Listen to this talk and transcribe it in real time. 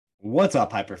What's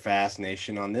up, Hyperfast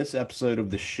Nation? On this episode of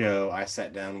the show, I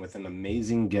sat down with an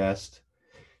amazing guest.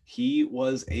 He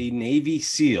was a Navy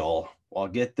SEAL, well,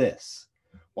 get this,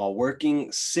 while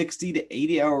working 60 to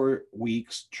 80-hour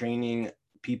weeks training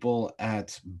people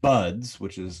at BUDS,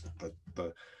 which is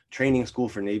the training school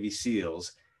for Navy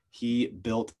SEALs. He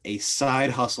built a side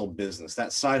hustle business.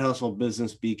 That side hustle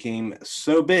business became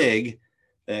so big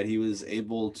that he was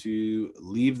able to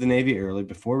leave the Navy early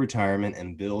before retirement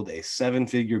and build a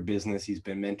seven-figure business. He's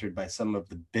been mentored by some of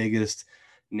the biggest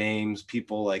names,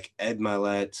 people like Ed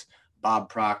Milet, Bob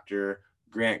Proctor,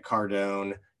 Grant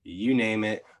Cardone, you name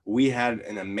it. We had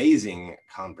an amazing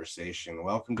conversation.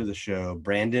 Welcome to the show,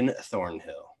 Brandon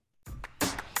Thornhill.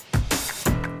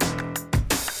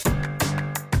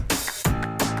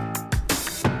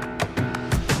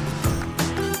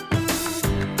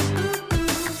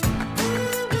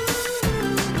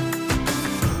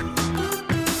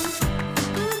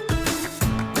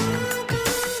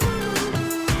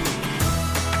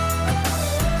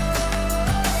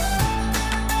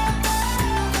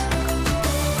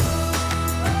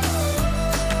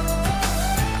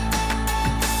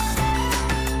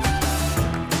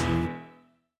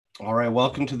 All right,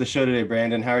 welcome to the show today,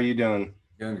 Brandon. How are you doing?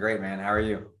 Doing great, man. How are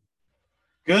you?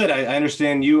 Good. I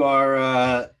understand you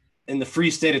are in the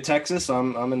free state of Texas.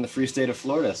 I'm in the free state of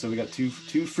Florida. So we got two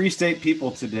free state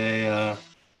people today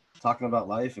talking about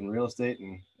life and real estate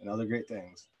and other great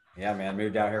things. Yeah, man.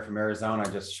 Moved out here from Arizona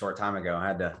just a short time ago. I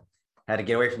had to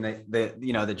get away from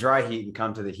the dry heat and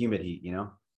come to the humid heat.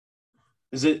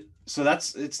 Is it so?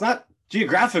 It's not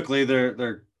geographically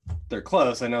they're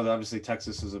close. I know that obviously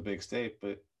Texas is a big state,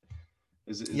 but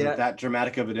is it that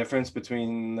dramatic of a difference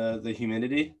between the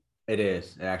humidity? It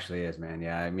is. It actually is, man.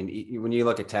 Yeah. I mean, when you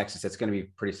look at Texas, it's going to be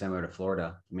pretty similar to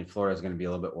Florida. I mean, Florida is going to be a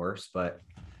little bit worse, but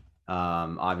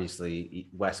obviously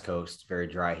West Coast, very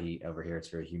dry heat. Over here, it's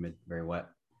very humid, very wet.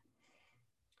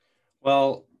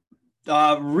 Well,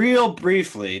 real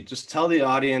briefly, just tell the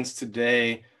audience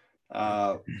today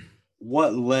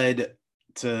what led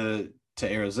to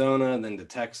Arizona and then to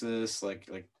Texas. Like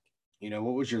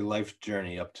what was your life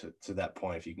journey up to that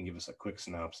point? If you can give us a quick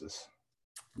synopsis.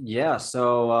 Yeah.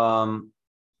 So, I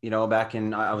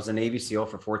was a Navy SEAL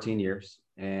for 14 years.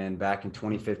 And back in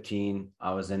 2015,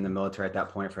 I was in the military at that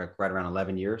point for right around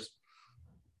 11 years.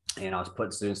 And I was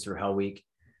putting students through Hell Week.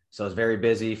 So I was very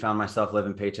busy, found myself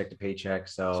living paycheck to paycheck.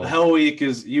 So Hell Week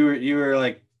is you were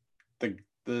like the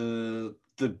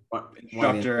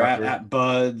instructor at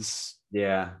BUDS.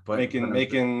 Yeah, but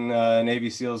making Navy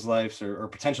SEALs' lives or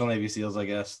potential Navy SEALs, I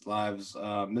guess, lives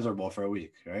miserable for a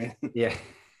week, right? Yeah,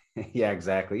 yeah,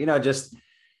 exactly.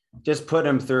 Just put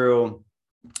them through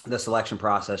the selection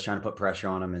process, trying to put pressure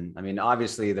on them. And I mean,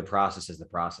 obviously, the process is the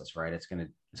process, right? It's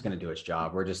gonna do its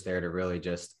job. We're just there to really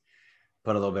just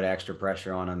put a little bit of extra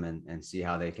pressure on them and see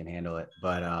how they can handle it.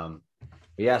 But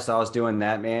yeah, so I was doing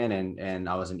that, man, and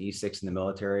I was an E6 in the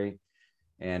military.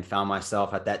 And found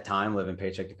myself at that time living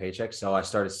paycheck to paycheck. So I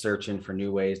started searching for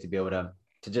new ways to be able to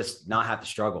just not have to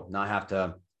struggle, not have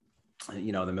to,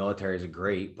 the military is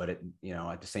great, but at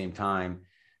the same time,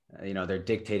 they're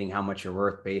dictating how much you're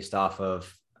worth based off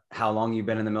of how long you've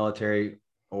been in the military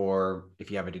or if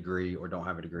you have a degree or don't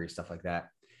have a degree, stuff like that.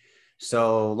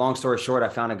 So long story short, I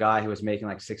found a guy who was making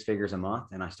like 6 figures a month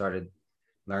and I started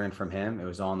learning from him. It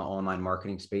was all in the online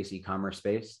marketing space, e-commerce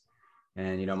space.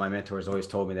 And, my mentors always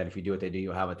told me that if you do what they do,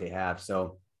 you'll have what they have.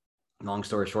 So long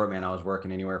story short, man, I was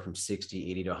working anywhere from 60,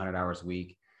 80 to 100 hours a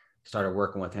week, started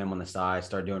working with him on the side,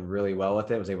 started doing really well with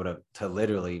it. Was able to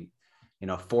literally,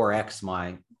 4X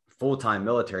my full-time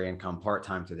military income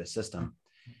part-time through the system.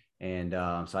 And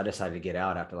so I decided to get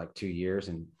out after like 2 years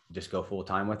and just go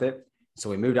full-time with it. So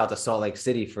we moved out to Salt Lake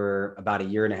City for about a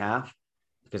year and a half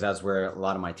because that's where a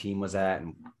lot of my team was at.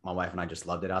 And my wife and I just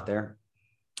loved it out there.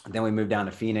 And then we moved down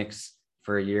to Phoenix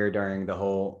for a year during the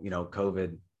whole,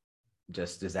 COVID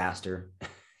just disaster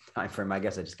time frame. I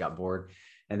guess I just got bored.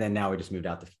 And then now we just moved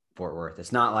out to Fort Worth.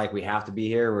 It's not like we have to be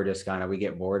here. We're just we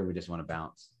get bored and we just want to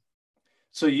bounce.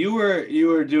 So you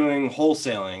were doing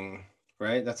wholesaling,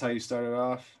 right? That's how you started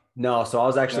off? No. So I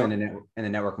was actually in the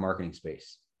network marketing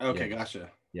space. Okay. Yeah. Gotcha.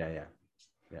 Yeah.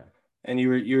 And you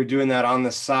were doing that on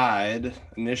the side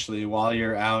initially while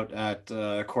you're out at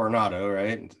Coronado,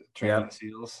 right? Training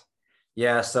SEALs.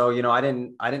 Yeah. So, I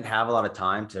didn't have a lot of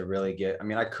time to really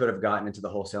I could have gotten into the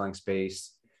wholesaling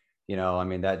space,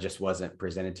 that just wasn't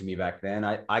presented to me back then.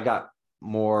 I got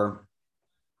more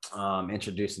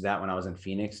introduced to that when I was in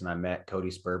Phoenix and I met Cody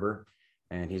Sperber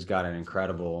and he's got an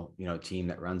incredible, team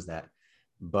that runs that.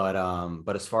 But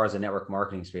as far as the network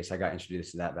marketing space, I got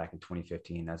introduced to that back in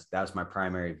 2015. That's my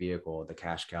primary vehicle, the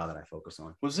cash cow that I focus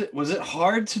on. Was it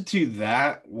hard to do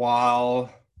that while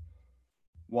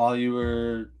you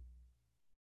were,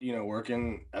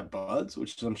 working at Buds,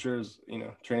 which I'm sure is,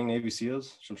 training Navy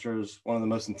SEALs, which I'm sure is one of the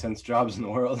most intense jobs in the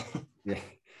world? Yeah.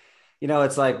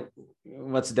 It's like,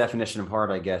 what's the definition of hard,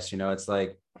 I guess? It's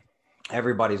like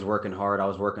everybody's working hard. I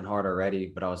was working hard already,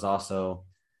 but I was also,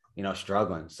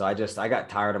 struggling. So I got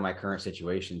tired of my current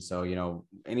situation. So,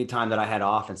 anytime that I had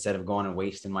off, instead of going and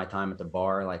wasting my time at the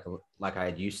bar, like I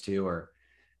had used to, or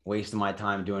wasting my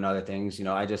time doing other things,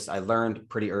 I learned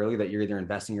pretty early that you're either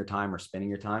investing your time or spending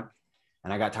your time.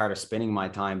 And I got tired of spending my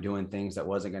time doing things that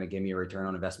wasn't going to give me a return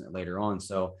on investment later on.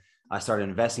 So I started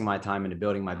investing my time into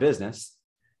building my business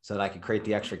so that I could create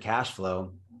the extra cash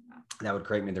flow that would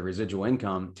create me the residual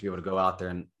income to be able to go out there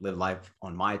and live life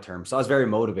on my terms. So I was very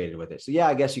motivated with it. So yeah,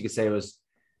 I guess you could say it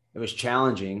was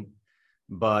challenging,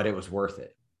 but it was worth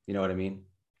it. You know what I mean?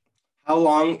 How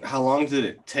long did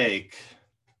it take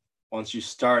once you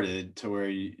started to where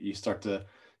you start to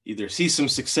either see some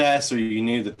success or you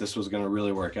knew that this was going to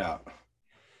really work out?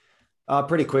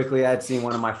 Pretty quickly, I'd seen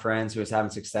one of my friends who was having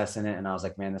success in it, and I was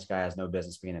like, man, this guy has no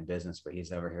business being in business, but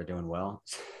he's over here doing well.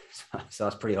 So I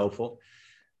was pretty hopeful.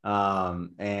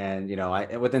 And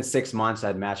within 6 months,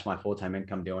 I'd matched my full-time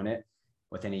income doing it.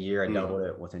 Within a year, I doubled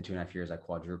it. Within 2.5 years, I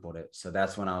quadrupled it. So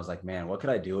that's when I was like, man, what could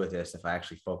I do with this if I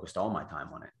actually focused all my time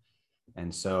on it?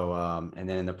 And so, and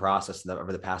then in the process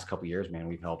over the past couple of years, man,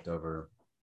 we've helped over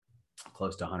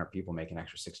close to 100 people making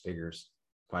extra 6 figures,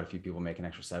 quite a few people making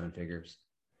extra 7 figures.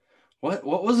 What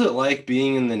was it like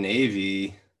being in the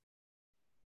Navy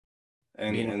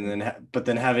but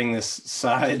then having this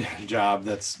side job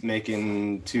that's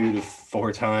making 2 to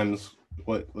 4 times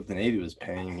what the Navy was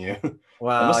paying you?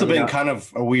 Well, that must have been kind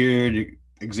of a weird,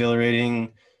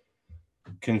 exhilarating,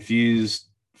 confused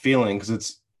feeling,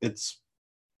 because it's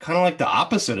kind of like the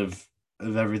opposite of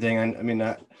everything. I mean,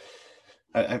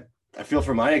 I feel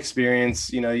from my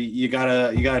experience, you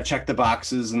gotta check the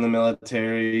boxes in the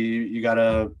military. You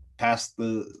gotta pass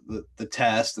the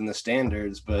test and the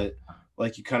standards, but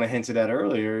like you kind of hinted at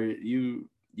earlier, you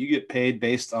get paid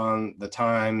based on the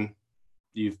time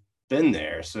you've been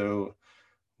there. So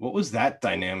what was that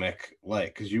dynamic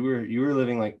like? Because you were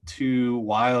living like 2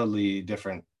 wildly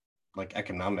different like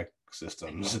economic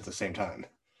systems at the same time.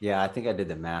 Yeah, I think I did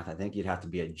the math. I think you'd have to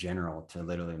be a general to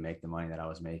literally make the money that I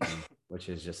was making, which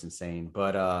is just insane.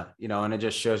 But and it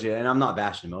just shows you, and I'm not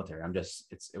bashing the military.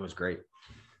 It was great.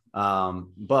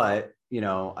 But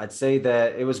I'd say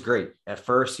that it was great at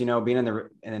first. Being in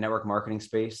the network marketing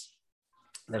space,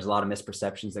 there's a lot of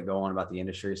misperceptions that go on about the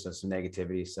industry, so some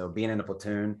negativity. So being in a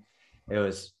platoon, it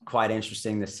was quite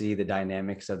interesting to see the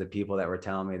dynamics of the people that were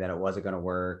telling me that it wasn't going to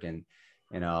work, and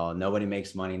nobody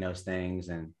makes money in those things.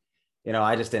 And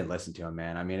I just didn't listen to them,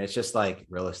 man. I mean, it's just like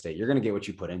real estate. You're going to get what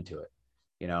you put into it,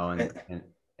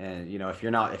 and if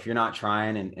you're not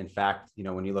trying, and in fact,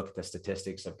 when you look at the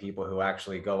statistics of people who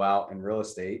actually go out in real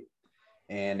estate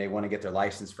and they want to get their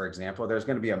license, for example, there's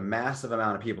going to be a massive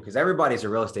amount of people, because everybody's a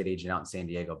real estate agent out in San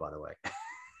Diego, by the way.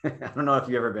 I don't know if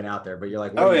you've ever been out there, but you're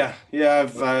like, oh yeah,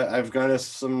 I've gone to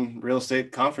some real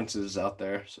estate conferences out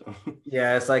there. So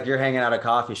yeah, it's like you're hanging out at a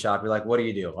coffee shop. You're like, what do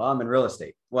you do? Well, I'm in real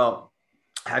estate. Well,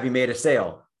 have you made a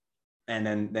sale? And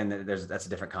then that's a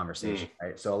different conversation,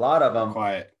 right? So a lot of them,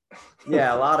 quiet.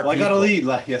 Yeah, a lot of well, people, I got a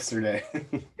lead yesterday.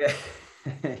 Yeah.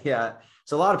 Yeah.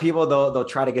 So a lot of people, they'll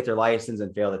try to get their license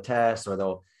and fail the test, or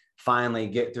they'll finally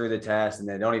get through the test and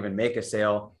they don't even make a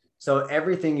sale. So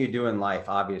everything you do in life,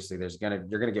 obviously, you're going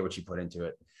to get what you put into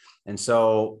it. And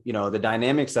so, the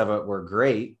dynamics of it were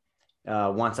great.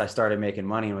 Once I started making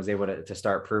money and was able to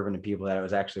start proving to people that it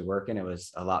was actually working, it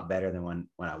was a lot better than when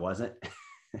I wasn't.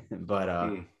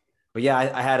 But yeah,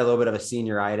 I had a little bit of a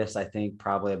senioritis, I think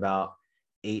probably about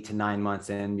 8 to 9 months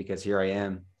in, because here I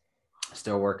am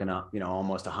still working up,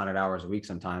 almost 100 hours a week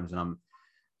sometimes. And I'm,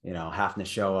 having to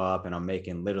show up, and I'm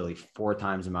making literally 4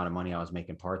 times the amount of money I was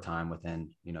making part-time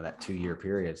within, that 2-year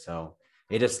period. So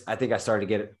I think I started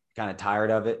to get kind of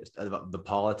tired of it, the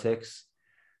politics,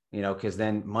 because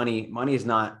then money is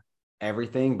not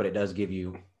everything, but it gives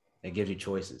you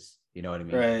choices. You know what I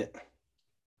mean? Right.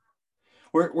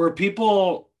 Were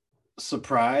people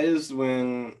surprised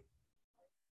when,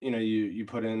 you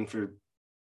put in for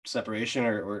separation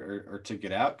or to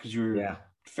get out? Because you were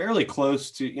fairly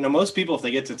close to, most people, if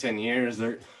they get to 10 years,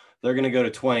 they're going to go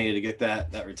to 20 to get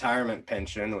that retirement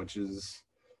pension, which is,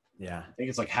 I think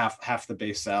it's like half the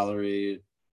base salary.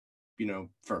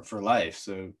 for life.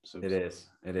 So It is.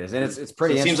 And it's so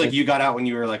pretty it seems like interesting. you got out when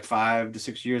you were like 5 to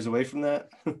 6 years away from that.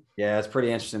 Yeah, it's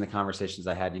pretty interesting, the conversations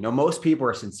I had. Most people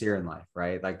are sincere in life,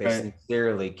 right? Like they Right.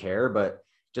 sincerely care, but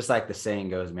just like the saying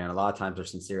goes, man, a lot of times they're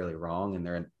sincerely wrong in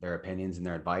their opinions and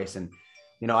their advice. And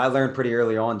I learned pretty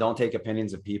early on, don't take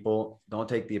opinions of people, don't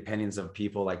take the opinions of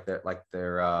people like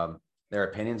their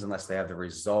opinions unless they have the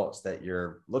results that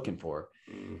you're looking for.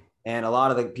 Mm. And a lot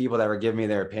of the people that were giving me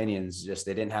their opinions, just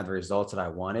they didn't have the results that I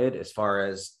wanted as far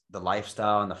as the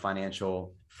lifestyle and the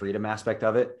financial freedom aspect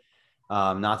of it.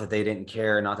 Not that they didn't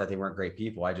care, not that they weren't great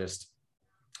people.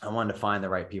 I wanted to find the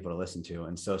right people to listen to.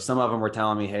 And so some of them were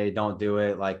telling me, hey, don't do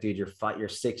it. Like, dude, you're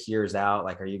 6 years out.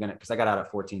 Like, are you going to, cause I got out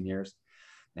at 14 years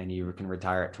and you can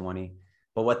retire at 20.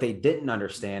 But what they didn't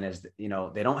understand is that,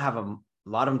 they don't have a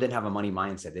lot of them didn't have a money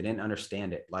mindset. They didn't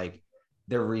understand it. Like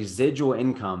the residual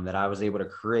income that I was able to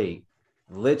create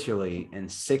literally in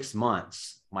 6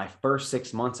 months, my first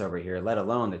 6 months over here, let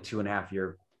alone the 2.5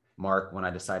 year mark when I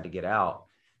decided to get out.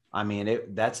 I mean,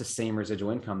 that's the same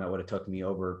residual income that would have took me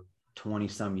over 20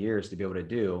 some years to be able to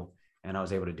do. And I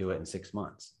was able to do it in 6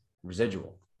 months,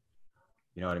 residual.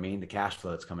 You know what I mean? The cash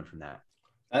flow that's coming from that.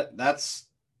 That's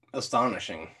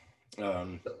astonishing.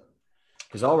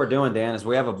 Because all we're doing, Dan, is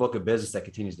we have a book of business that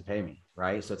continues to pay me,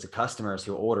 right? So it's the customers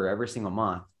who order every single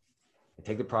month. They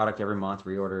take the product every month,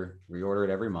 reorder it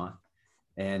every month.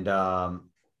 And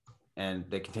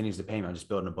it continues to pay me. I'm just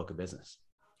building a book of business.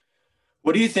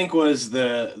 What do you think was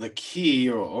the key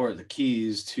or the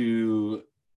keys to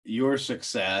your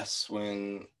success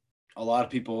when a lot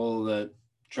of people that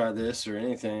try this or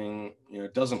anything,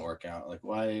 it doesn't work out? Like,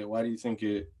 why do you think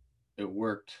it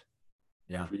worked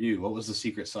for you? What was the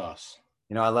secret sauce?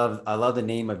 I love the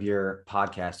name of your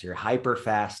podcast here, Hyper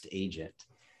Fast Agent,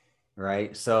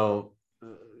 right? So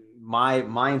my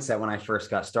mindset when I first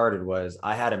got started was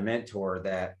I had a mentor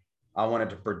that I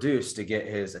wanted to produce to get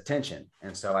his attention.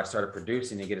 And so I started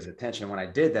producing to get his attention. When I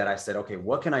did that, I said, okay,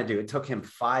 what can I do? It took him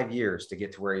 5 years to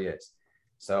get to where he is.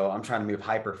 So I'm trying to move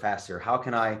hyper fast here. How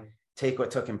can I take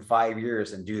what took him 5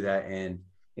 years and do that in,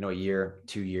 a year,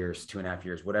 2 years, 2.5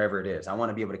 years, whatever it is? I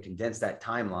want to be able to condense that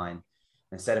timeline.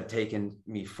 Instead of taking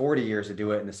me 40 years to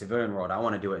do it in the civilian world, I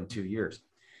want to do it in 2 years.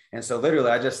 And so literally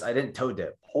I didn't toe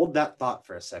dip. Hold that thought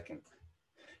for a second.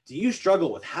 Do you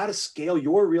struggle with how to scale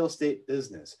your real estate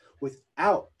business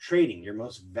without trading your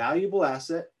most valuable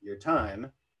asset, your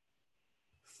time,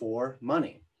 for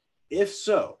money? If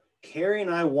so, Carrie and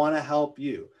I want to help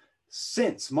you.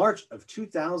 Since March of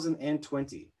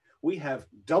 2020, we have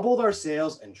doubled our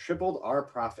sales and tripled our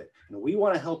profit. And we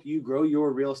want to help you grow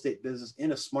your real estate business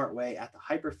in a smart way at the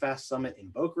Hyperfast Summit in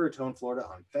Boca Raton, Florida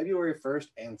on February 1st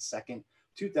and 2nd,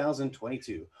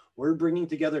 2022. We're bringing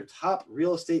together top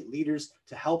real estate leaders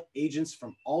to help agents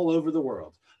from all over the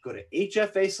world. Go to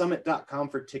hfasummit.com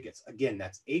for tickets. Again,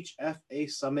 that's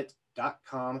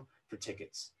hfasummit.com for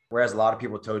tickets. Whereas a lot of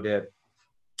people toe dip,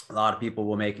 a lot of people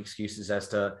will make excuses as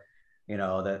to,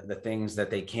 the things that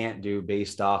they can't do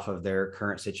based off of their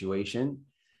current situation.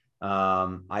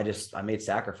 I made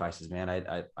sacrifices, man.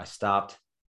 I stopped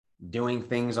doing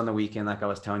things on the weekend, like I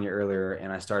was telling you earlier,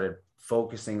 and I started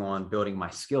focusing on building my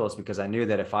skills because I knew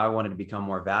that if I wanted to become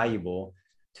more valuable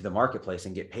to the marketplace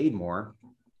and get paid more,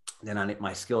 then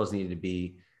my skills needed to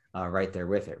be right there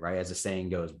with it, right? As the saying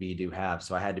goes, be, do, have.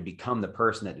 So I had to become the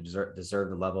person that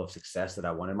deserved the level of success that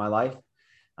I wanted in my life.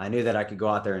 I knew that I could go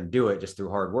out there and do it just through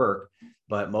hard work,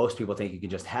 but most people think you can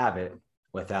just have it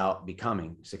without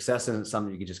becoming. Success isn't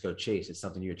something you can just go chase. It's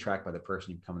something you attract by the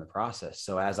person you become in the process.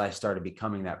 So as I started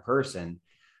becoming that person,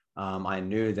 I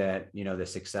knew that, the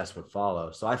success would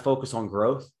follow. So I focused on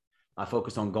growth. I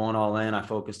focused on going all in. I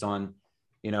focused on,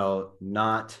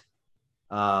 not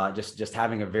just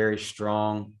having a very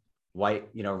strong white,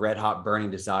 red hot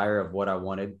burning desire of what I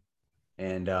wanted.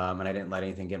 And I didn't let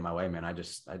anything get in my way, man. I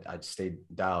stayed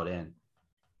dialed in.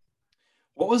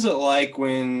 What was it like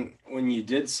when you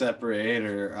did separate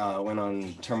or went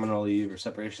on terminal leave or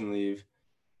separation leave,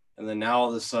 and then now all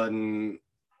of a sudden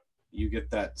you get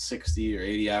that 60 or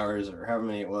 80 hours or however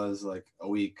many it was, like a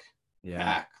week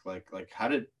back? Like how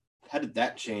did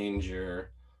that change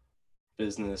your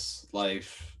business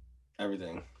life,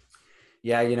 everything?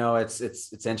 Yeah,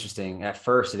 it's interesting. At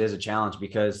first, it is a challenge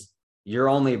because your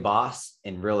only boss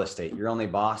in real estate, your only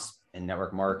boss in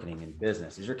network marketing and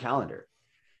business is your calendar.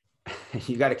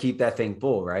 You got to keep that thing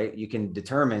full, right? You can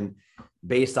determine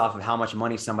based off of how much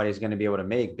money somebody's going to be able to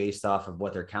make based off of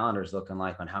what their calendar is looking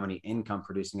like on how many income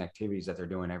producing activities that they're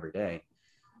doing every day.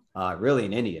 Really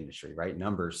in any industry, right?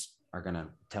 Numbers are going to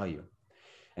tell you.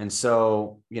 And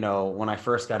so, when I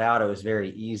first got out, it was very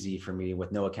easy for me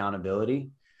with no accountability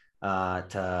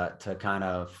to kind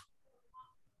of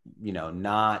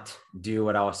not do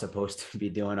what I was supposed to be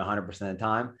doing 100% of the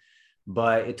time.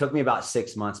 But it took me about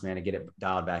 6 months, man, to get it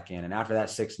dialed back in. And after that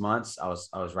 6 months, I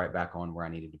was right back on where I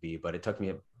needed to be. But it took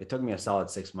me a solid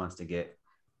 6 months to get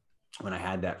when I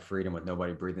had that freedom with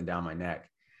nobody breathing down my neck.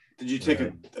 Did you take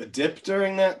a dip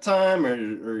during that time,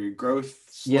 or your growth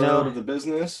slowed of the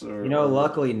business?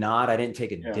 Luckily not. I didn't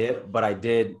take a dip, but I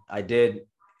did.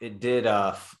 It did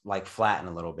like flatten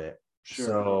a little bit. Sure.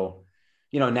 So,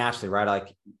 naturally, right?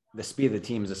 Like the speed of the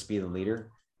team is the speed of the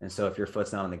leader. And so if your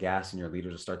foot's not on the gas, and your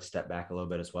leaders will start to step back a little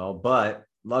bit as well. But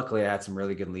luckily I had some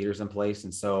really good leaders in place.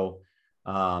 And so,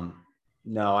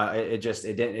 no, it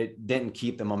didn't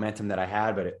keep the momentum that I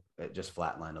had, but it just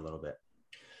flatlined a little bit.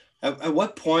 At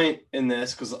what point in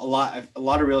this, because a lot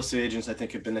of real estate agents, I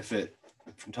think, could benefit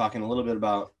from talking a little bit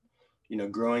about,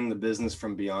 growing the business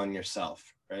from beyond yourself,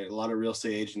 right? A lot of real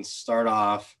estate agents start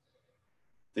off,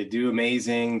 they do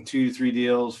amazing, 2 to 3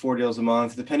 deals, 4 deals a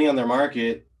month, depending on their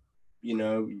market.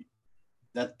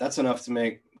 That's enough to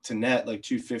net like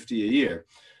 $250 a year.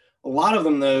 A lot of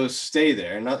them, though, stay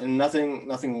there, and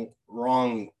nothing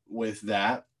wrong with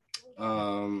that,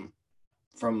 from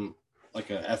like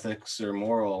an ethics or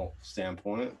moral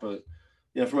standpoint. But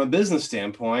from a business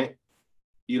standpoint,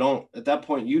 at that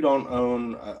point you don't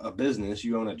own a business,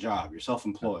 you own a job. You're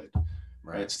self-employed,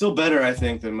 right? It's still better, I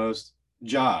think, than most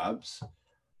jobs,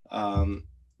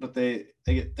 but they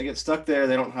get stuck there.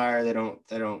 They don't hire, they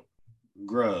don't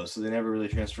grow, so they never really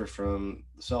transfer from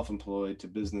self-employed to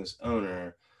business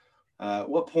owner.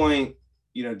 What point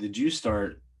did you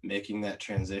start making that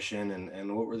transition,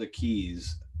 and what were the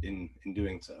keys in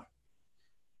doing so?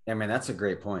 Yeah, man, that's a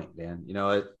great point, Dan.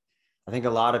 I think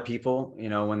a lot of people,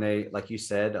 when they, like you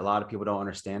said, a lot of people don't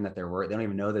understand that they don't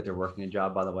even know that they're working a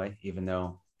job, by the way, even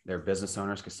though they're business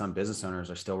owners, because some business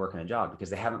owners are still working a job because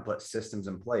they haven't put systems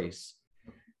in place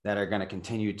that are going to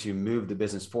continue to move the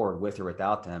business forward with or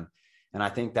without them. And I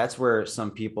think that's where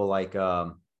some people like,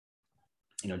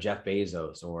 Jeff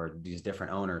Bezos or these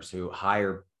different owners who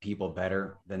hire people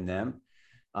better than them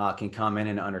can come in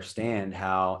and understand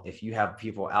how if you have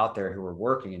people out there who are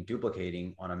working and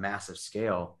duplicating on a massive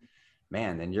scale,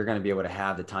 man, then you're going to be able to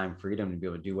have the time freedom to be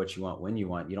able to do what you want when you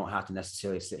want. You don't have to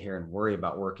necessarily sit here and worry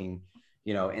about working,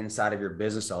 inside of your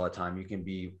business all the time. You can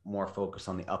be more focused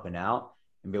on the up and out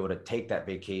and be able to take that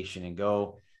vacation and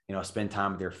go, spend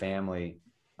time with your family,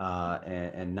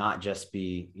 and not just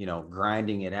be,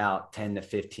 grinding it out 10 to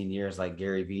 15 years like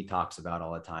Gary Vee talks about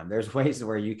all the time. There's ways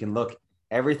where you can look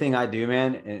everything I do,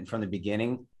 man. And from the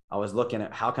beginning, I was looking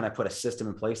at how can I put a system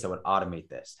in place that would automate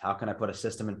this? How can I put a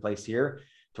system in place here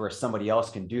to where somebody else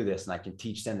can do this and I can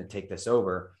teach them to take this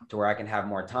over to where I can have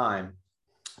more time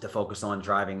to focus on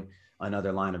driving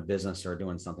another line of business or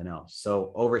doing something else.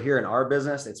 So over here in our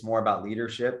business, it's more about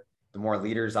leadership. The more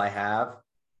leaders I have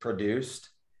produced,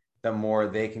 the more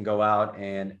they can go out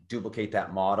and duplicate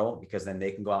that model, because then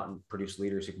they can go out and produce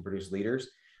leaders who can produce leaders,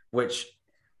 which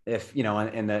if,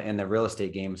 in the real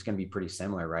estate game, it's going to be pretty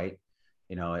similar, right?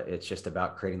 It's just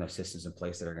about creating those systems in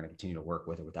place that are going to continue to work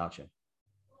with or without you.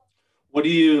 What do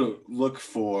you look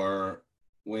for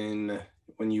when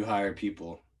you hire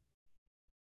people?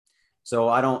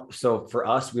 So for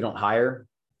us, we don't hire,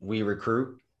 we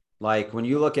recruit. Like when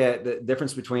you look at the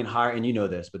difference between hire, and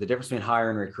this, but the difference between hire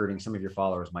and recruiting, some of your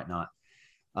followers might not.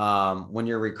 When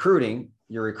you're recruiting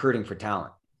for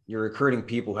talent. You're recruiting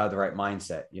people who have the right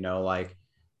mindset. Like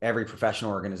every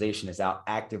professional organization is out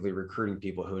actively recruiting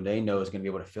people who they know is going to be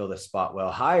able to fill this spot.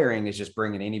 Well, hiring is just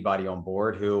bringing anybody on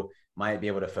board who might be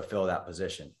able to fulfill that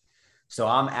position. So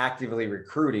I'm actively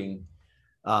recruiting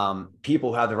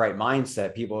people who have the right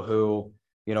mindset, people who,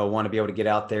 want to be able to get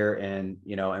out there and,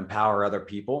 empower other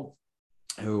people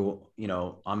who,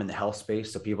 I'm in the health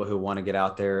space. So people who want to get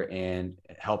out there and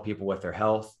help people with their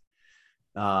health.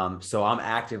 So I'm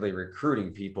actively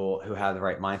recruiting people who have the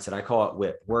right mindset. I call it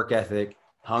WIP: work ethic,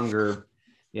 hunger,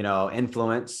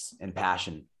 influence, and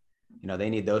passion. They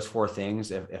need those 4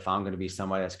 things if I'm going to be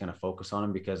somebody that's going to focus on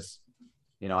them, because,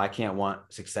 I can't want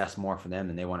success more for them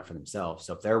than they want it for themselves.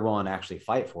 So if they're willing to actually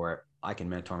fight for it, I can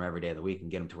mentor them every day of the week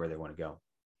and get them to where they want to go.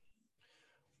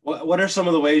 What are some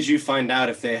of the ways you find out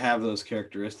if they have those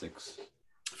characteristics?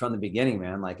 From the beginning,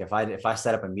 man. Like if I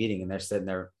set up a meeting and they're sitting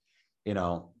there,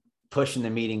 pushing the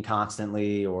meeting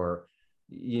constantly, or,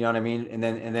 you know what I mean? And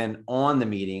then on the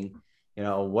meeting,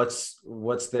 what's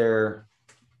their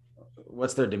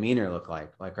demeanor look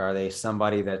like? Like, are they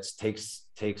somebody that takes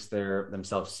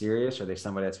themselves serious? Are they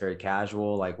somebody that's very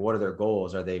casual? Like, what are their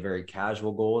goals? Are they very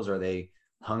casual goals? Are they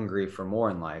hungry for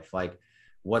more in life? Like,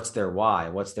 what's their why?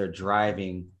 What's their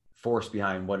driving force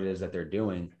behind what it is that they're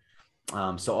doing?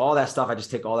 So all that stuff, I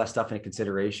just take all that stuff into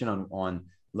consideration on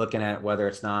looking at whether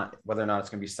or not it's going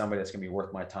to be somebody that's going to be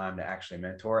worth my time to actually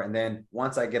mentor. And then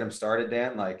once I get them started,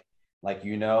 Dan, like,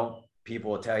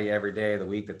 people will tell you every day of the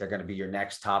week that they're going to be your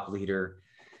next top leader,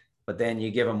 but then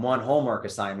you give them one homework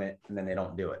assignment and then they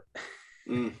don't do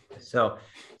it. So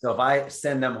if I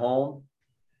send them home,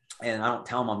 and I don't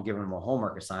tell them I'm giving them a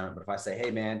homework assignment, but if I say,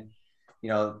 hey man,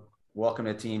 welcome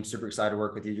to the team, super excited to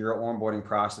work with you. Your onboarding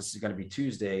process is going to be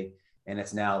Tuesday, and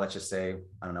it's now, let's just say,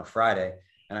 I don't know, Friday.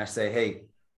 And I say, hey,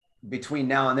 between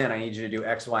now and then, I need you to do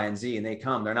X, Y, and Z. And they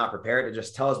come, they're not prepared. It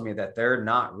just tells me that they're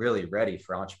not really ready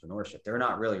for entrepreneurship. They're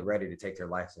not really ready to take their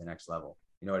life to the next level.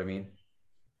 You know what I mean?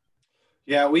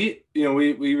 Yeah, we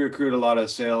recruit a lot of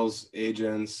sales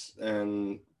agents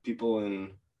and people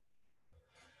in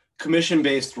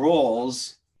commission-based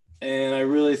roles. And I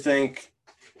really think,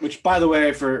 which by the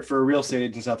way, for real estate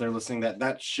agents out there listening,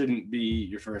 that shouldn't be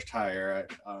your first hire.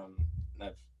 I'm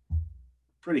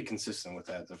pretty consistent with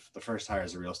that. The first hire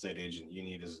as a real estate agent you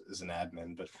need is an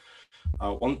admin. But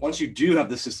once you do have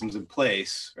the systems in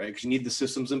place, right? Because you need the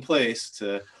systems in place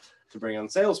to bring on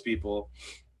salespeople,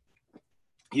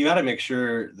 you got to make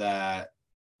sure that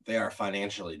they are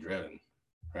financially driven,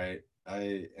 right?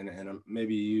 And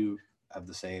maybe you have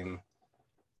the same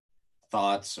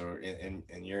thoughts, or in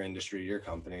your industry, your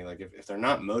company, like if they're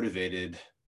not motivated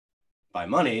by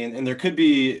money, and there could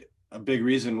be a big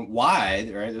reason why,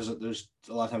 right? There's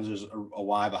a lot of times there's a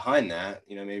why behind that.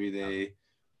 Maybe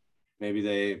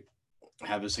they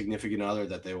have a significant other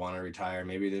that they want to retire.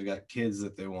 Maybe they've got kids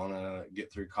that they want to get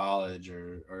through college,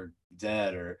 or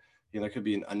debt, or there could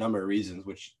be a number of reasons,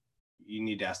 which you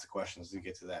need to ask the questions to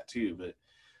get to that too. But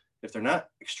if they're not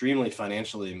extremely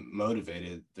financially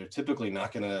motivated, they're typically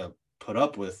not going to put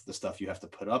up with the stuff you have to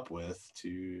put up with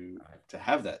to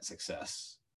have that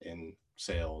success in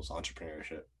sales,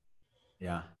 entrepreneurship.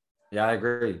 Yeah. Yeah, I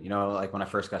agree. Like when I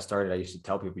first got started, I used to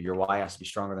tell people your why has to be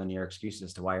stronger than your excuses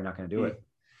as to why you're not going to do it.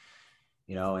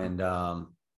 And I'll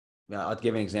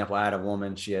give an example. I had a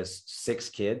woman, she has 6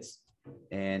 kids,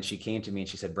 and she came to me and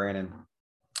she said, Brandon,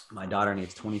 my daughter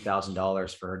needs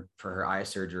 $20,000 for her eye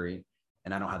surgery,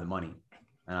 and I don't have the money.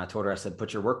 And I told her, I said,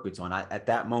 put your work boots on. At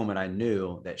that moment, I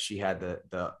knew that she had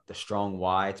the strong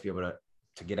why to be able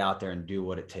to get out there and do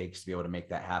what it takes to be able to make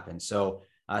that happen. So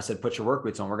I said, put your work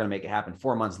boots on. We're going to make it happen.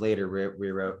 4 months later,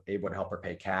 we were able to help her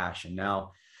pay cash. And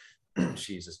now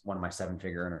she's just one of my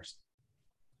 7-figure earners.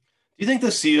 Do you think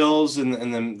the SEALs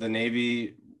and the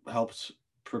Navy helped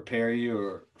prepare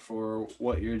you for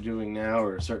what you're doing now,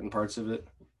 or certain parts of it?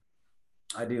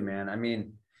 I do, man. I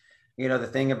mean, the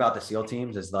thing about the SEAL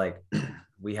teams is, like,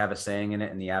 we have a saying in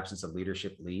it: in the absence of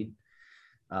leadership, lead.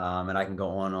 And I can go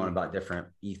on and on about different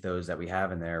ethos that we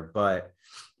have in there. But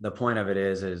the point of it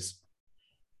is,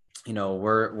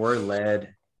 we're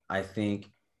led, I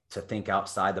think, to think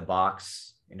outside the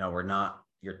box. We're not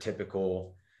your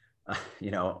typical,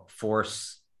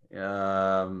 force,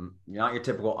 not your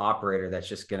typical operator that's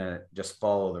just going to just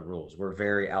follow the rules. We're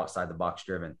very outside the box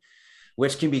driven,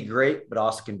 which can be great, but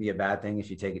also can be a bad thing if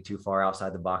you take it too far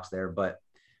outside the box there. But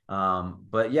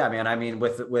yeah, man, I mean,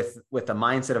 with the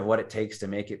mindset of what it takes to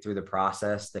make it through the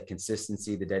process, the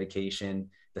consistency, the dedication,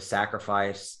 the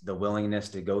sacrifice, the willingness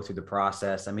to go through the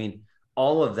process. I mean,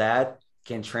 all of that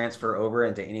can transfer over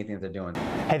into anything that they're doing.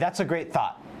 Hey, that's a great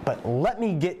thought. But let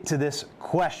me get to this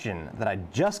question that I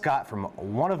just got from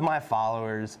one of my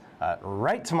followers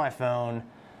right to my phone.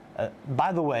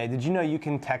 By the way, did you know you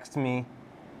can text me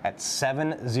at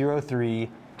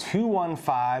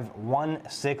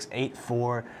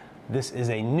 703-215-1684? This is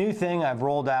a new thing I've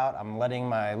rolled out. I'm letting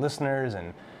my listeners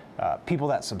and people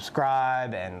that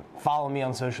subscribe and follow me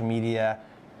on social media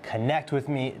connect with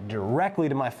me directly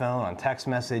to my phone on text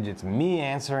message. It's me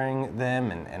answering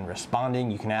them and responding.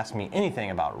 You can ask me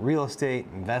anything about real estate,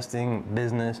 investing,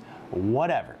 business,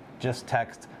 whatever. Just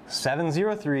text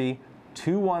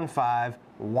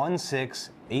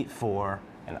 703-215-1684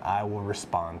 and I will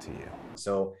respond to you.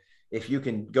 So if you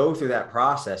can go through that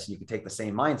process, you can take the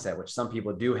same mindset, which some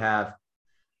people do have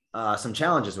some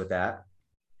challenges with that.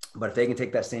 But if they can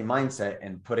take that same mindset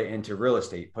and put it into real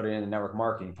estate, put it into network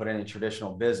marketing, put it in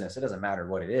traditional business, it doesn't matter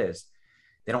what it is.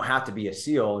 They don't have to be a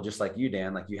SEAL, just like you,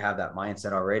 Dan. Like, you have that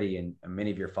mindset already, and many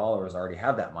of your followers already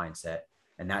have that mindset.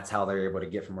 And that's how they're able to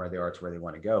get from where they are to where they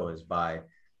want to go, is by,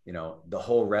 the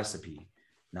whole recipe,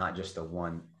 not just the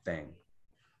one thing.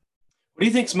 What do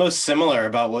you think is most similar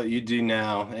about what you do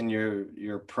now and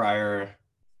your prior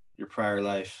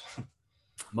life?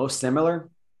 Most similar?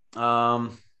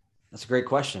 That's a great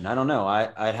question. I don't know.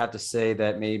 I'd have to say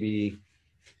that maybe,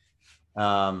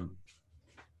 with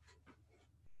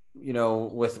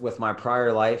my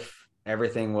prior life,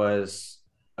 everything was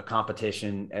a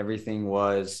competition. Everything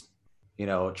was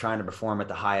trying to perform at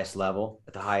the highest level,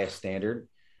 at the highest standard.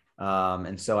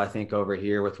 And so I think over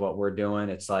here with what we're doing,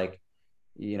 it's like,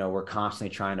 we're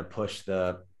constantly trying to push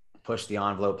the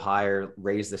envelope higher,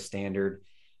 raise the standard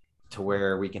to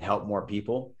where we can help more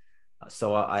people.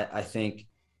 So I think,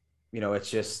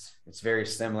 it's very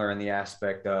similar in the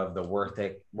aspect of the work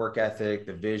ethic,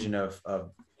 the vision of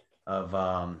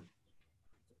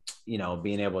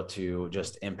being able to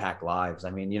just impact lives.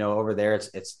 I mean, over there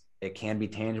it can be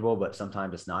tangible, but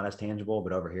sometimes it's not as tangible,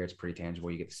 but over here it's pretty tangible.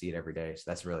 You get to see it every day. So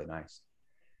that's really nice.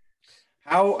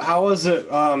 How was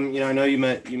it? I know you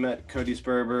met Cody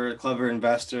Sperber, a clever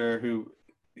investor who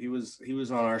he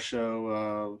was on our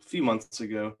show a few months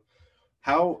ago.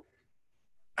 How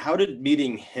did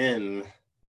meeting him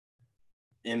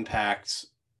impact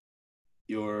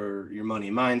your money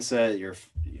mindset, your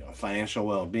financial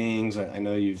well-beings? I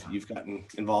know you've gotten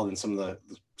involved in some of the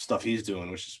stuff he's doing,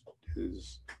 which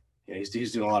is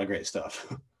he's doing a lot of great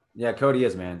stuff. Yeah, Cody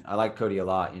is, man. I like Cody a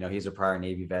lot. He's a prior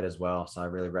Navy vet as well, so I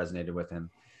really resonated with him.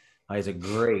 He's a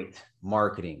great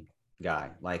marketing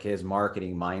guy. Like, his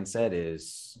marketing mindset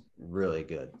is really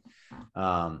good.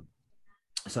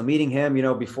 So meeting him,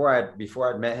 before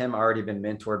I'd met him, I already been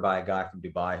mentored by a guy from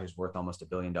Dubai who's worth almost $1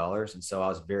 billion. And so I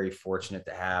was very fortunate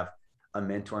to have a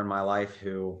mentor in my life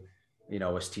who,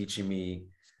 was teaching me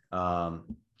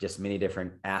just many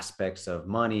different aspects of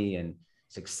money and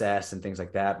success and things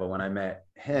like that. But when I met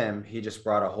him, he just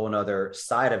brought a whole nother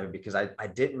side of it, because I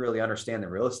didn't really understand the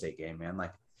real estate game, man.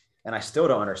 Like, and I still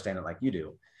don't understand it like you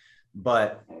do.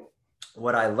 But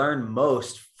what I learned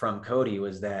most from Cody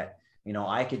was that,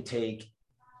 I could take,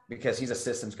 because he's a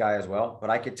systems guy as well, but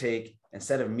I could take,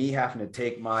 instead of me having to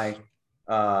take my,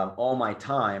 all my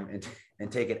time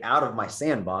and take it out of my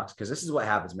sandbox, because this is what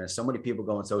happens, man. So many people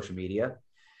go on social media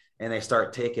and they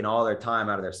start taking all their time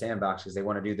out of their sandbox because they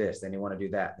want to do this, then they want to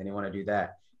do that, then they want to do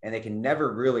that. And they can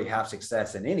never really have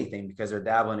success in anything because they're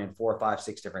dabbling in 4, 5,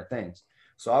 6 different things.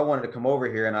 So I wanted to come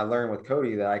over here, and I learned with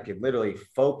Cody that I could literally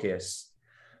focus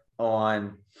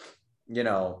on,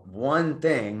 one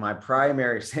thing, my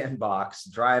primary sandbox,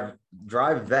 drive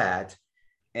that,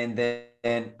 and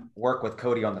then work with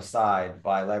Cody on the side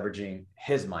by leveraging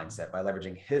his mindset, by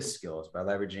leveraging his skills, by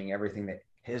leveraging everything that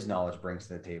his knowledge brings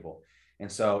to the table. And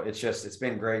so it's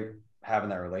been great having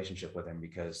that relationship with him,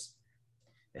 because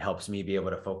it helps me be able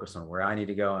to focus on where I need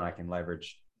to go, and I can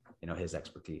leverage, his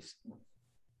expertise.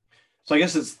 So I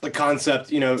guess it's the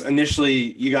concept,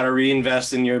 initially you got to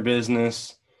reinvest in your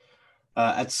business.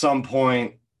 At some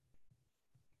point,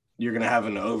 you're going to have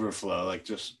an overflow, like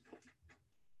just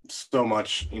so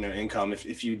much, income.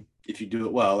 If you do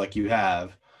it well, like you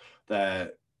have,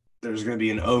 that there's going to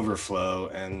be an overflow.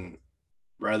 And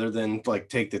rather than like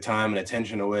take the time and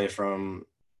attention away from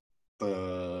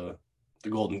the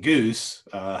golden goose,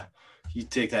 you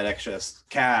take that excess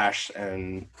cash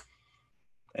and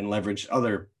leverage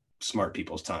other smart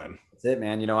people's time. That's it,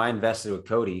 man. I invested with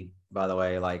Cody, by the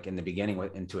way, like in the beginning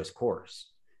into his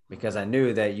course, because I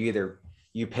knew that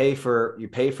you pay for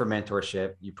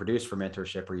mentorship, you produce for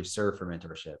mentorship, or you serve for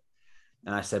mentorship.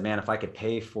 And I said, man, if I could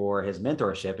pay for his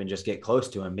mentorship and just get close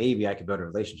to him, maybe I could build a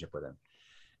relationship with him.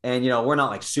 And, we're not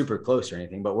like super close or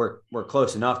anything, but we're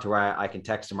close enough to where I can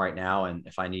text him right now. And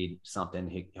if I need something,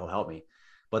 he'll help me.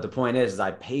 But the point is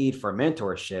I paid for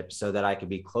mentorship so that I could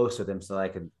be close with him, so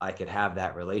that I could have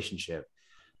that relationship.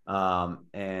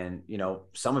 And,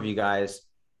 some of you guys,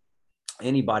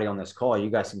 anybody on this call, you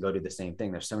guys can go do the same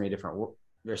thing. There's so many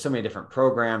different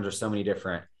programs. There's so many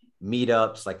different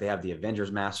meetups. Like, they have the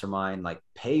Avengers Mastermind. Like,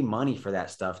 pay money for that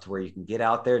stuff to where you can get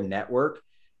out there, network,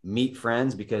 meet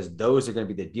friends, because those are going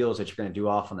to be the deals that you're going to do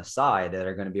off on the side that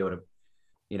are going to be able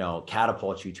to,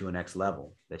 catapult you to a next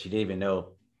level that you didn't even know.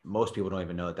 Most people don't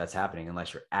even know that that's happening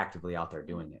unless you're actively out there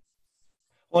doing it.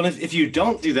 Well, if you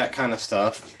don't do that kind of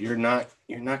stuff, you're not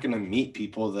going to meet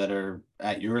people that are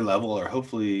at your level, or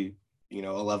hopefully, a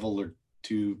level or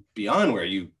two beyond where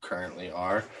you currently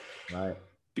are. Right.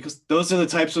 Because those are the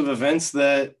types of events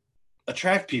that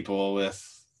attract people with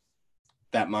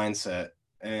that mindset.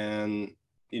 And,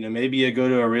 maybe you go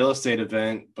to a real estate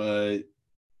event, but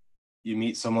you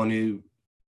meet someone who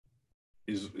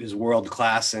is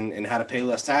world-class in how to pay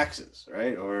less taxes,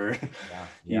 right? Or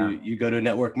you go to a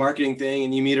network marketing thing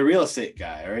and you meet a real estate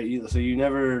guy, right? So you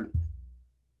never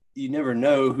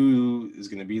know who is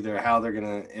going to be there, how they're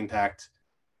going to impact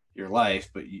your life,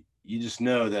 but you just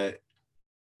know that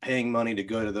paying money to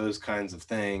go to those kinds of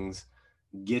things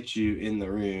get you in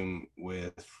the room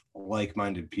with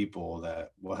like-minded people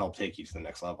that will help take you to the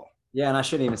next level. Yeah. And I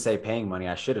shouldn't even say paying money.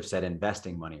 I should have said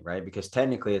investing money, right? Because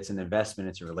technically it's an investment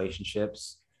into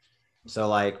relationships. So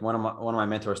like one of my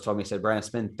mentors told me, he said, Brandon,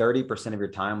 spend 30% of your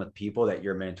time with people that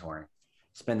you're mentoring.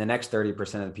 Spend the next 30%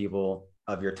 of the people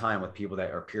of your time with people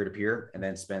that are peer-to-peer, and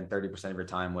then spend 30% of your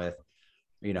time with,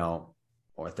 you know,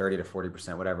 or 30 to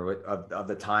 40%, whatever, of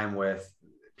the time with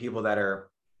people that are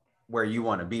where you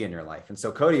want to be in your life. And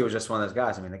so Cody was just one of those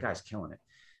guys. I mean, the guy's killing it.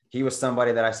 He was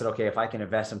somebody that I said, okay, if I can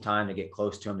invest some time to get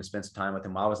close to him, to spend some time with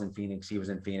him. I was in Phoenix, he was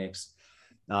in Phoenix.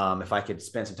 If I could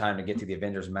spend some time to get to the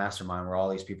Avengers Mastermind where all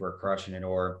these people are crushing it,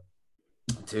 or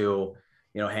to,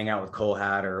 you know, hang out with Cole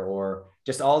Hatter, or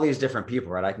just all these different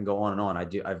people, right? I can go on and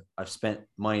on. I've spent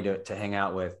money to hang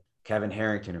out with Kevin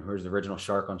Harrington, who's the original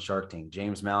shark on Shark Tank,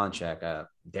 James Malinchak,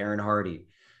 Darren Hardy,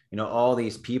 you know, all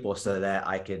these people, so that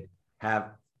I could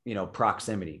have, you know,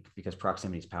 proximity, because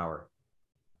proximity is power.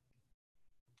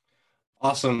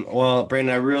 Awesome. Well,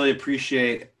 Brandon, I really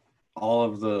appreciate all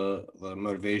of the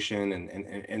motivation and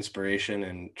inspiration,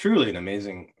 and truly an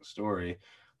amazing story.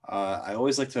 I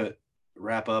always like to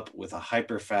wrap up with a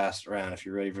hyper fast round if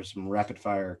you're ready for some rapid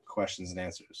fire questions and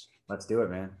answers. Let's do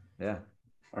it, man. Yeah.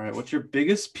 All right. What's your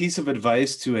biggest piece of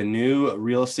advice to a new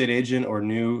real estate agent or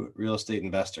new real estate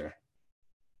investor?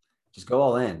 Just go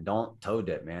all in. Don't toe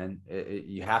dip, man.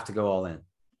 You have to go all in.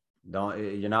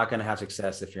 You're not going to have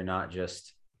success if you're not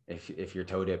just, if you're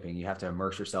toe dipping. You have to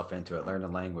immerse yourself into it, learn the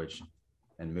language,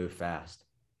 and move fast.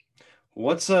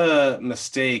 What's a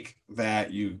mistake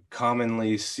that you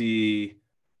commonly see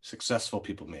successful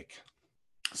people make?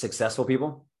 Successful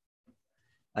people?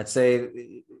 I'd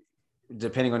say,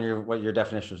 depending on what your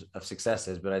definition of success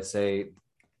is, but I'd say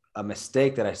a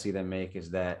mistake that I see them make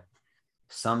is that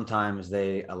sometimes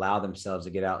they allow themselves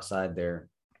to get outside their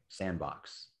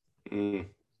sandbox. Stay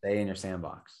in your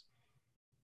sandbox.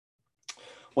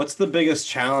 What's the biggest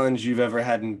challenge you've ever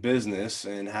had in business,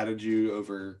 and how did you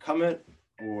overcome it,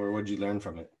 or what did you learn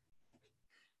from it?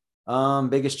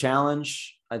 Biggest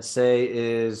challenge I'd say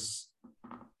is,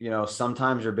 you know,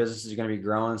 sometimes your business is going to be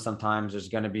growing. Sometimes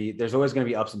there's always going to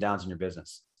be ups and downs in your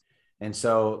business. And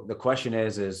so the question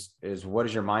is what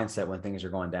is your mindset when things are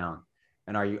going down?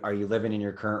 And are you living in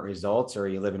your current results, or are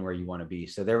you living where you want to be?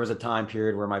 So there was a time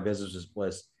period where my business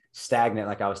was stagnant,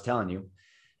 like I was telling you,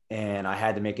 and I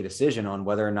had to make a decision on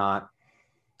whether or not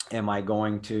am I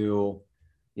going to,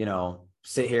 you know,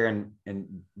 sit here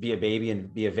and be a baby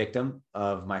and be a victim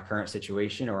of my current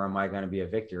situation, or am I going to be a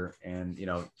victor and, you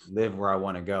know, live where I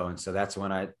want to go? And so that's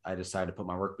when I decided to put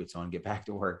my work boots on, get back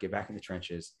to work, get back in the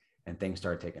trenches, and things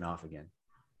started taking off again.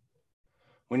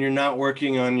 When you're not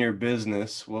working on your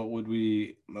business, what would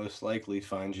we most likely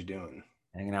find you doing?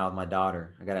 Hanging out with my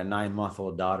daughter. I got a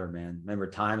 9-month-old daughter, man. Remember,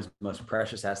 time's the most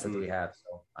precious asset that we have.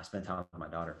 So I spend time with my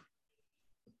daughter.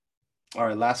 All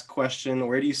right. Last question.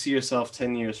 Where do you see yourself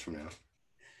 10 years from now?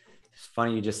 It's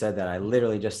funny you just said that. I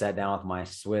literally just sat down with my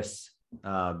Swiss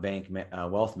bank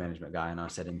wealth management guy, and I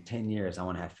said, in 10 years, I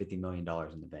want to have $50 million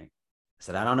in the bank. I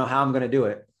said, I don't know how I'm going to do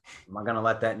it. I'm not going to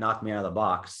let that knock me out of the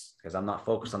box, because I'm not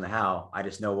focused on the how. I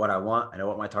just know what I want. I know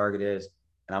what my target is,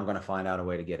 and I'm going to find out a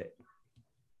way to get it.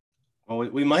 Well,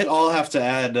 we might all have to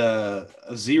add a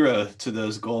 0 to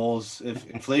those goals if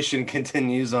inflation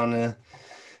continues on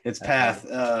its path,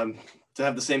 to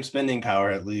have the same spending power,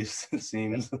 at least, it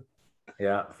seems.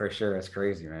 Yeah, for sure. It's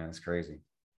crazy, man. It's crazy.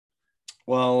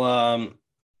 Well, I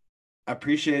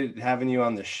appreciate having you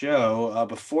on the show.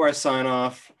 Before I sign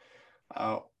off,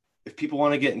 if people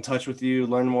want to get in touch with you,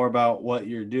 learn more about what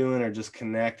you're doing, or just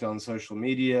connect on social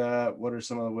media, what are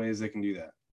some of the ways they can do that?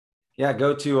 Yeah,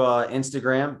 go to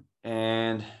Instagram,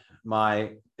 and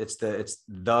it's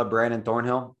the Brandon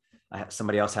Thornhill.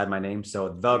 Somebody else had my name, so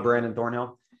the Brandon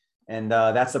Thornhill, and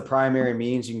that's the primary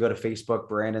means. You can go to Facebook,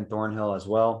 Brandon Thornhill, as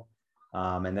well.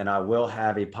 And then I will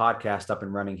have a podcast up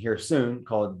and running here soon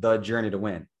called The Journey to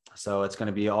Win. So it's going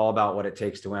to be all about what it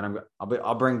takes to win.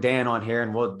 I'll bring Dan on here,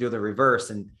 and we'll do the reverse,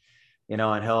 and, you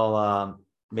know, and he'll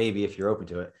maybe, if you're open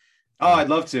to it. Oh, I'd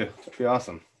love to. That'd be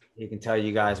awesome. He can tell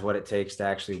you guys what it takes to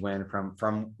actually win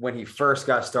from when he first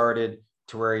got started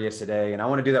to where he is today. And I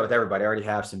want to do that with everybody. I already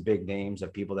have some big names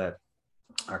of people that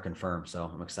are confirmed. So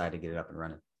I'm excited to get it up and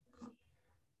running.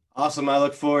 Awesome. I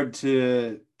look forward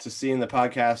to seeing the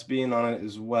podcast, being on it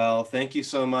as well. Thank you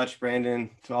so much, Brandon.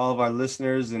 To all of our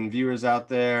listeners and viewers out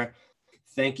there,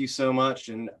 thank you so much.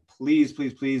 And please,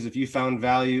 please, please, if you found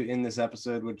value in this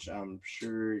episode, which I'm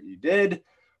sure you did,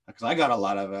 because I got a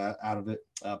lot of out of it,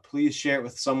 please share it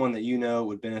with someone that you know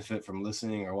would benefit from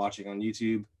listening or watching on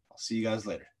YouTube. I'll see you guys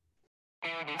later.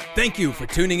 Thank you for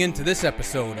tuning in to this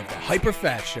episode of the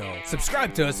Hyperfast Show.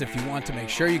 Subscribe to us if you want to make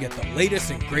sure you get the latest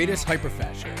and greatest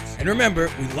Hyperfast shows. And remember,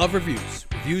 we love reviews.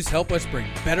 Reviews help us bring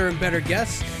better and better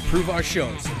guests and improve our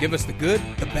shows. So give us the good,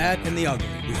 the bad, and the ugly.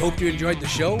 We hope you enjoyed the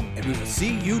show, and we will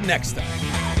see you next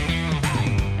time.